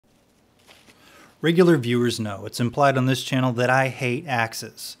Regular viewers know it's implied on this channel that I hate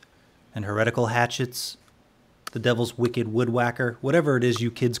axes and heretical hatchets, the devil's wicked woodwhacker, whatever it is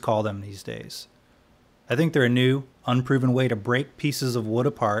you kids call them these days. I think they're a new, unproven way to break pieces of wood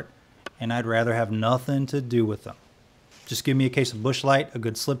apart, and I'd rather have nothing to do with them. Just give me a case of Bush Light, a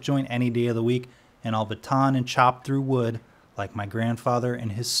good slip joint any day of the week, and I'll baton and chop through wood like my grandfather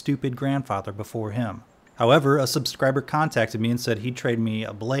and his stupid grandfather before him. However, a subscriber contacted me and said he'd trade me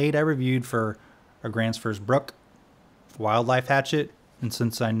a blade I reviewed for a Gransfors Bruk Wildlife Hatchet, and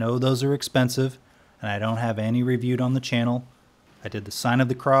since I know those are expensive and I don't have any reviewed on the channel, I did the sign of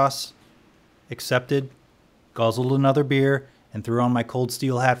the cross, accepted, guzzled another beer, and threw on my cold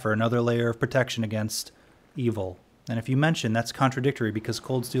steel hat for another layer of protection against evil. And if you mention that's contradictory because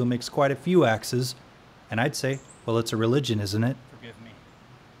cold steel makes quite a few axes, and I'd say, well, it's a religion, isn't it? Forgive me.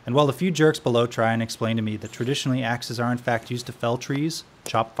 And while the few jerks below try and explain to me that traditionally axes are in fact used to fell trees,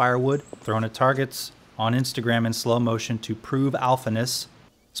 chop firewood, thrown at targets, on Instagram in slow motion to prove alphaness,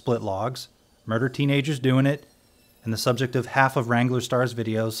 split logs, murder teenagers doing it, and the subject of half of Wrangler Star's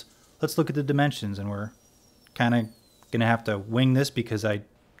videos, let's look at the dimensions, and we're kind of going to have to wing this because I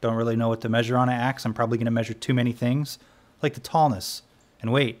don't really know what to measure on an axe. I'm probably going to measure too many things, like the tallness,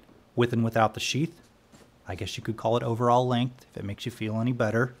 and weight, with and without the sheath. I guess you could call it overall length if it makes you feel any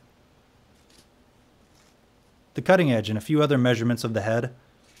better. The cutting edge and a few other measurements of the head.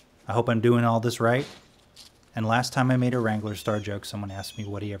 I hope I'm doing all this right. And last time I made a Wrangler Star joke, someone asked me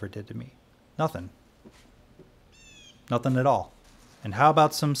what he ever did to me. Nothing. Nothing at all. And how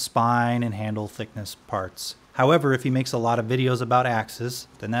about some spine and handle thickness parts? However, if he makes a lot of videos about axes,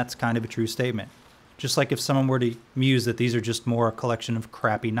 then that's kind of a true statement. Just like if someone were to muse that these are just more a collection of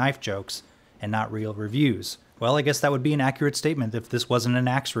crappy knife jokes and not real reviews. Well, I guess that would be an accurate statement if this wasn't an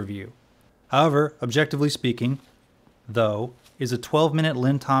axe review. However, objectively speaking, though, is a 12-minute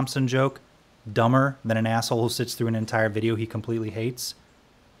Lynn Thompson joke dumber than an asshole who sits through an entire video he completely hates?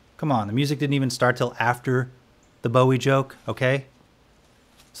 Come on, the music didn't even start till after the Bowie joke, okay?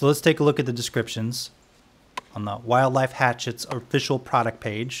 So let's take a look at the descriptions on the Wildlife Hatchet's official product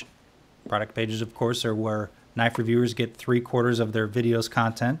page. Product pages, of course, are where knife reviewers get 3/4 of their video's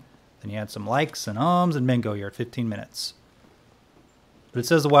content. Then you add some likes and ums, and bingo, you're at 15 minutes. But it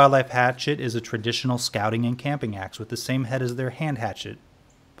says the Wildlife Hatchet is a traditional scouting and camping axe with the same head as their Hand Hatchet,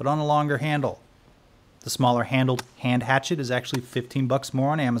 but on a longer handle. The smaller handled Hand Hatchet is actually $15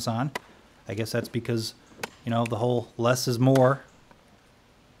 more on Amazon. I guess that's because, you know, the whole less is more.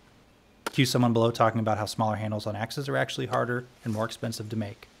 Cue someone below talking about how smaller handles on axes are actually harder and more expensive to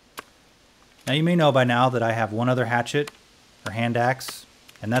make. Now you may know by now that I have one other hatchet, or hand axe,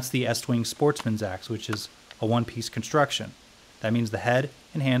 and that's the Estwing Sportsman's axe, which is a one-piece construction. That means the head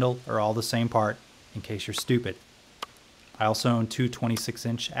and handle are all the same part, in case you're stupid. I also own two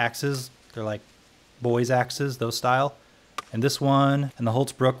 26-inch axes. They're like boys' axes, those style. And this one and the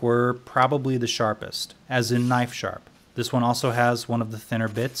Hults Bruk were probably the sharpest, as in knife sharp. This one also has one of the thinner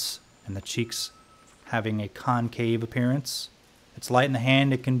bits, and the cheeks having a concave appearance. It's light in the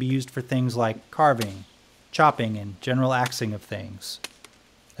hand. It can be used for things like carving, chopping, and general axing of things.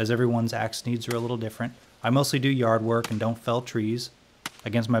 As everyone's axe needs are a little different. I mostly do yard work and don't fell trees.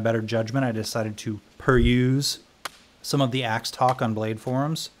 Against my better judgment, I decided to peruse some of the axe talk on blade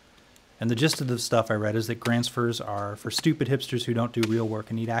forums. And the gist of the stuff I read is that Gransfors are for stupid hipsters who don't do real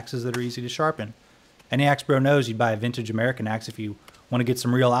work and need axes that are easy to sharpen. Any axe bro knows you'd buy a vintage American axe if you want to get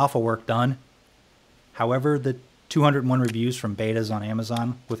some real alpha work done. However, the 201 reviews from betas on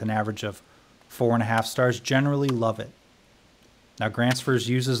Amazon with an average of 4.5 stars generally love it. Now, Gransfors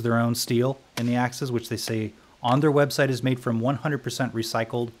uses their own steel in the axes, which they say on their website is made from 100%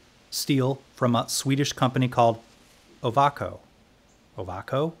 recycled steel from a Swedish company called Ovako.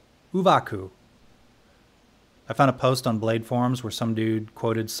 Ovako? Uvaku. I found a post on Blade Forums where some dude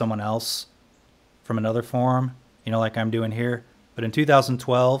quoted someone else from another forum, you know, like I'm doing here, but in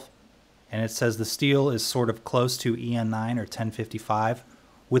 2012, and it says the steel is sort of close to EN9 or 1055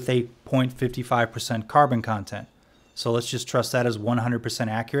 with a 0.55% carbon content. So let's just trust that as 100%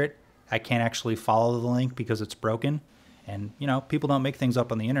 accurate. I can't actually follow the link because it's broken. And, you know, people don't make things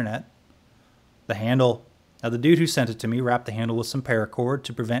up on the internet. The handle. Now, the dude who sent it to me wrapped the handle with some paracord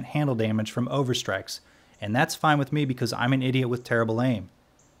to prevent handle damage from overstrikes. And that's fine with me because I'm an idiot with terrible aim,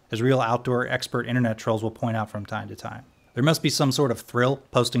 as real outdoor expert internet trolls will point out from time to time. There must be some sort of thrill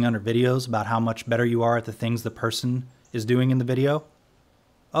posting under videos about how much better you are at the things the person is doing in the video.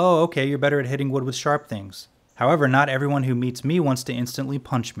 Oh, okay, you're better at hitting wood with sharp things. However, not everyone who meets me wants to instantly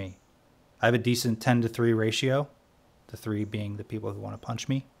punch me. I have a decent 10-to-3 ratio, the 3 being the people who want to punch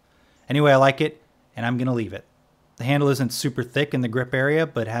me. Anyway, I like it, and I'm going to leave it. The handle isn't super thick in the grip area,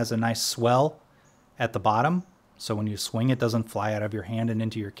 but has a nice swell, at the bottom, so when you swing it doesn't fly out of your hand and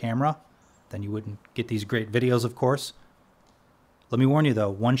into your camera. Then you wouldn't get these great videos, of course. Let me warn you though,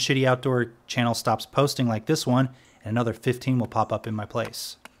 one shitty outdoor channel stops posting like this one, and another 15 will pop up in my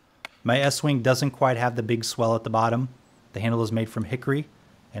place. My Estwing doesn't quite have the big swell at the bottom. The handle is made from hickory,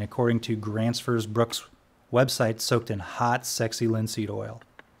 and according to Gransfors Bruk's website, soaked in hot, sexy linseed oil.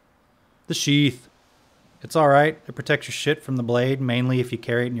 The sheath. It's alright. It protects your shit from the blade, mainly if you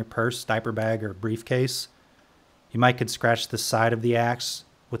carry it in your purse, diaper bag, or briefcase. You might could scratch the side of the axe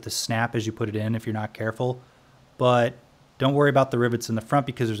with the snap as you put it in if you're not careful, but don't worry about the rivets in the front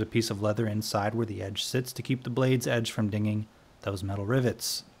because there's a piece of leather inside where the edge sits to keep the blade's edge from dinging those metal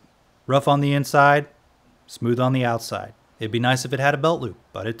rivets. Rough on the inside, smooth on the outside. It'd be nice if it had a belt loop,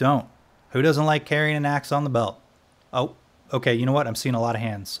 but it don't. Who doesn't like carrying an axe on the belt? Oh, okay, you know what? I'm seeing a lot of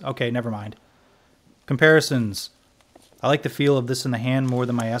hands. Okay, never mind. Comparisons. I like the feel of this in the hand more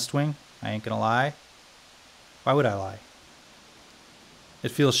than my Estwing. I ain't gonna lie. Why would I lie?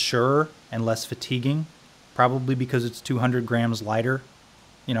 It feels surer and less fatiguing, probably because it's 200 grams lighter,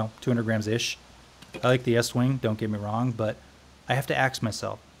 200 grams-ish. I like the Estwing, don't get me wrong, but I have to ask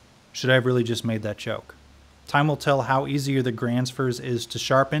myself, should I have really just made that joke? Time will tell how easier the Gransfors is to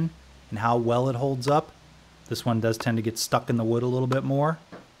sharpen and how well it holds up. This one does tend to get stuck in the wood a little bit more.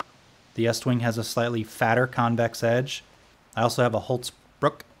 The Estwing has a slightly fatter convex edge. I also have a Hults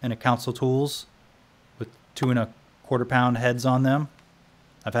Bruk and a Council Tools with 2¼ pound heads on them.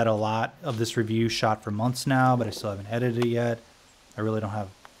 I've had a lot of this review shot for months now, but I still haven't edited it yet. I really don't have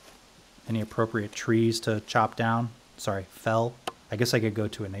any appropriate trees to chop down. Sorry, fell. I guess I could go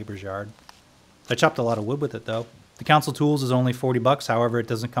to a neighbor's yard. I chopped a lot of wood with it though. The Council Tools is only 40 bucks, however it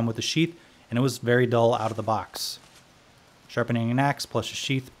doesn't come with a sheath, and it was very dull out of the box. Sharpening an axe plus a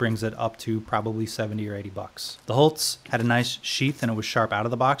sheath brings it up to probably 70 or 80 bucks. The Hults had a nice sheath and it was sharp out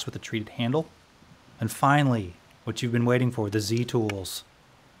of the box with a treated handle. And finally, what you've been waiting for, the Z Tools.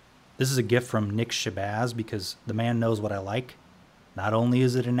 This is a gift from Nick Shabazz because the man knows what I like. Not only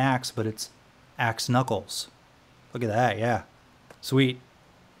is it an axe, but it's axe knuckles. Look at that, yeah. Sweet.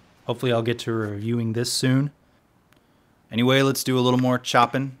 Hopefully I'll get to reviewing this soon. Anyway, let's do a little more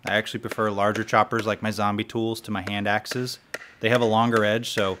chopping. I actually prefer larger choppers like my zombie tools to my hand axes. They have a longer edge,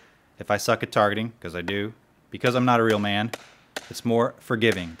 so if I suck at targeting, because I do, because I'm not a real man, it's more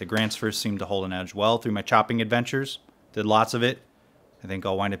forgiving. The Gransfors seem to hold an edge well through my chopping adventures. Did lots of it. I think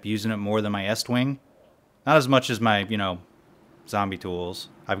I'll wind up using it more than my Estwing. Not as much as my, zombie tools.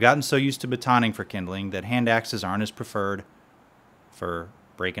 I've gotten so used to batoning for kindling that hand axes aren't as preferred for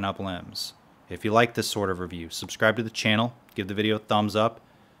breaking up limbs. If you like this sort of review, subscribe to the channel, give the video a thumbs up,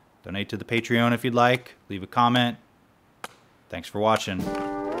 donate to the Patreon if you'd like, leave a comment. Thanks for watching.